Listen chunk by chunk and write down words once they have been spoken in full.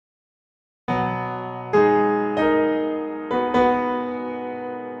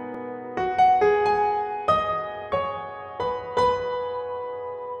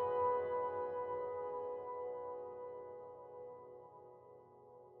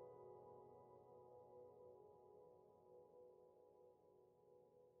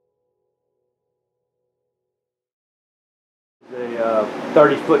The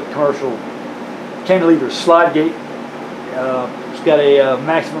 30-foot commercial cantilever slide gate. It's got a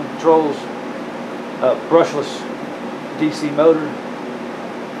maximum controls brushless DC motor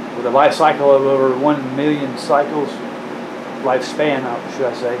with a life cycle of over 1 million cycles, lifespan should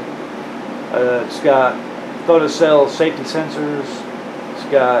I say. It's got photocell safety sensors, it's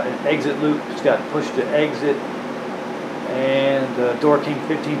got an exit loop, it's got push to exit, and Door King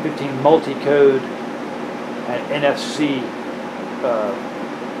 1515 multi-code and NFC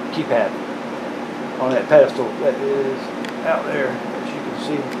keypad on that pedestal that is out there, as you can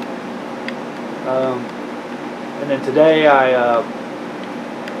see. And then today I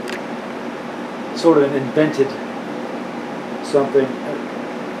sort of invented something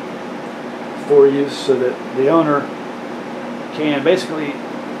for use so that the owner can basically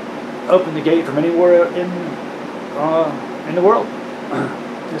open the gate from anywhere in the world.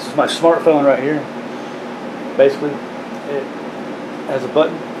 This is my smartphone right here. Basically, it has a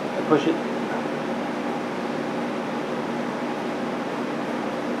button. I push it.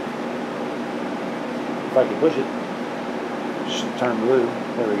 If I can push it, it should turn blue.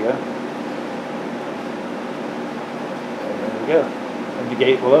 There we go. There we go. And the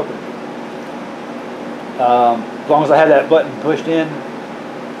gate will open. As long as I have that button pushed in,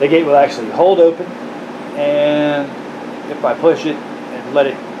 the gate will actually hold open. And if I push it and let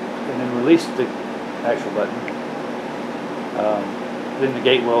it, and then release the actual button, then the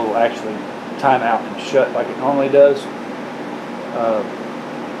gate will actually time out and shut like it normally does,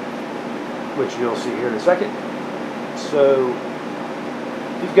 which you'll see here in a second. So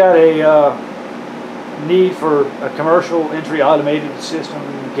if you've got a need for a commercial entry automated system,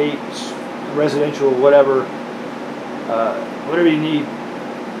 gates, residential, whatever you need,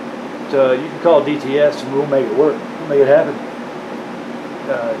 you can call DTS and we'll make it work. We'll make it happen.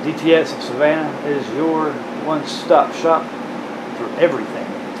 DTS of Savannah is your one-stop shop for everything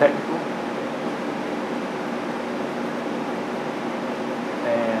technical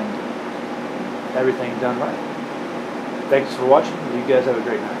and everything done right. Thanks for watching. You guys have a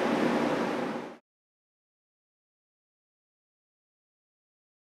great night.